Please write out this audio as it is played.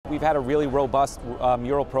We've had a really robust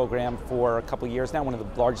mural program for a couple years now, one of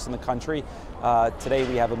the largest in the country. Today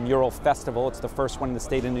we have a mural festival. It's the first one in the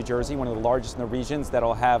state of New Jersey, one of the largest in the regions,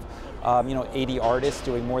 that'll have 80 artists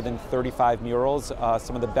doing more than 35 murals,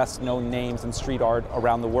 some of the best known names in street art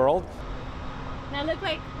around the world. Now look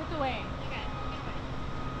away.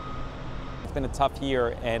 It's been a tough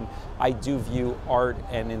year, and I do view art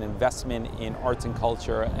and an investment in arts and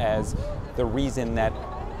culture as the reason that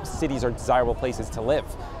cities are desirable places to live.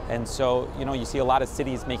 And so, you see a lot of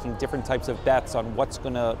cities making different types of bets on what's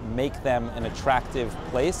going to make them an attractive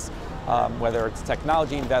place, whether it's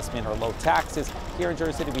technology investment or low taxes. Here in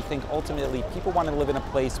Jersey City, we think ultimately people want to live in a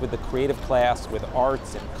place with the creative class, with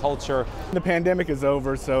arts and culture. The pandemic is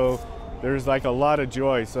over, so there's like a lot of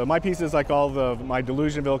joy. So my piece is like my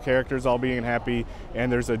Delusionville characters all being happy,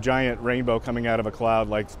 and there's a giant rainbow coming out of a cloud,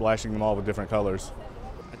 like splashing them all with different colors.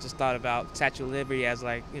 I just thought about Statue of Liberty as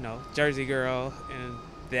Jersey Girl and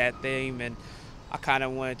that theme, and I kind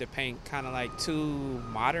of wanted to paint kind of like two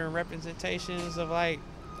modern representations of I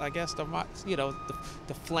guess the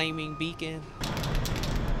flaming beacon.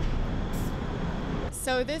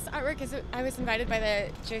 So this artwork I was invited by the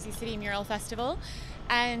Jersey City Mural Festival,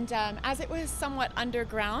 and as it was somewhat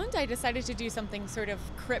underground, I decided to do something sort of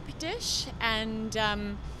cryptish, and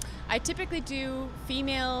I typically do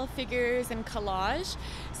female figures and collage.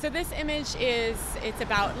 So this image it's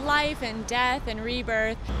about life and death and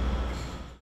rebirth.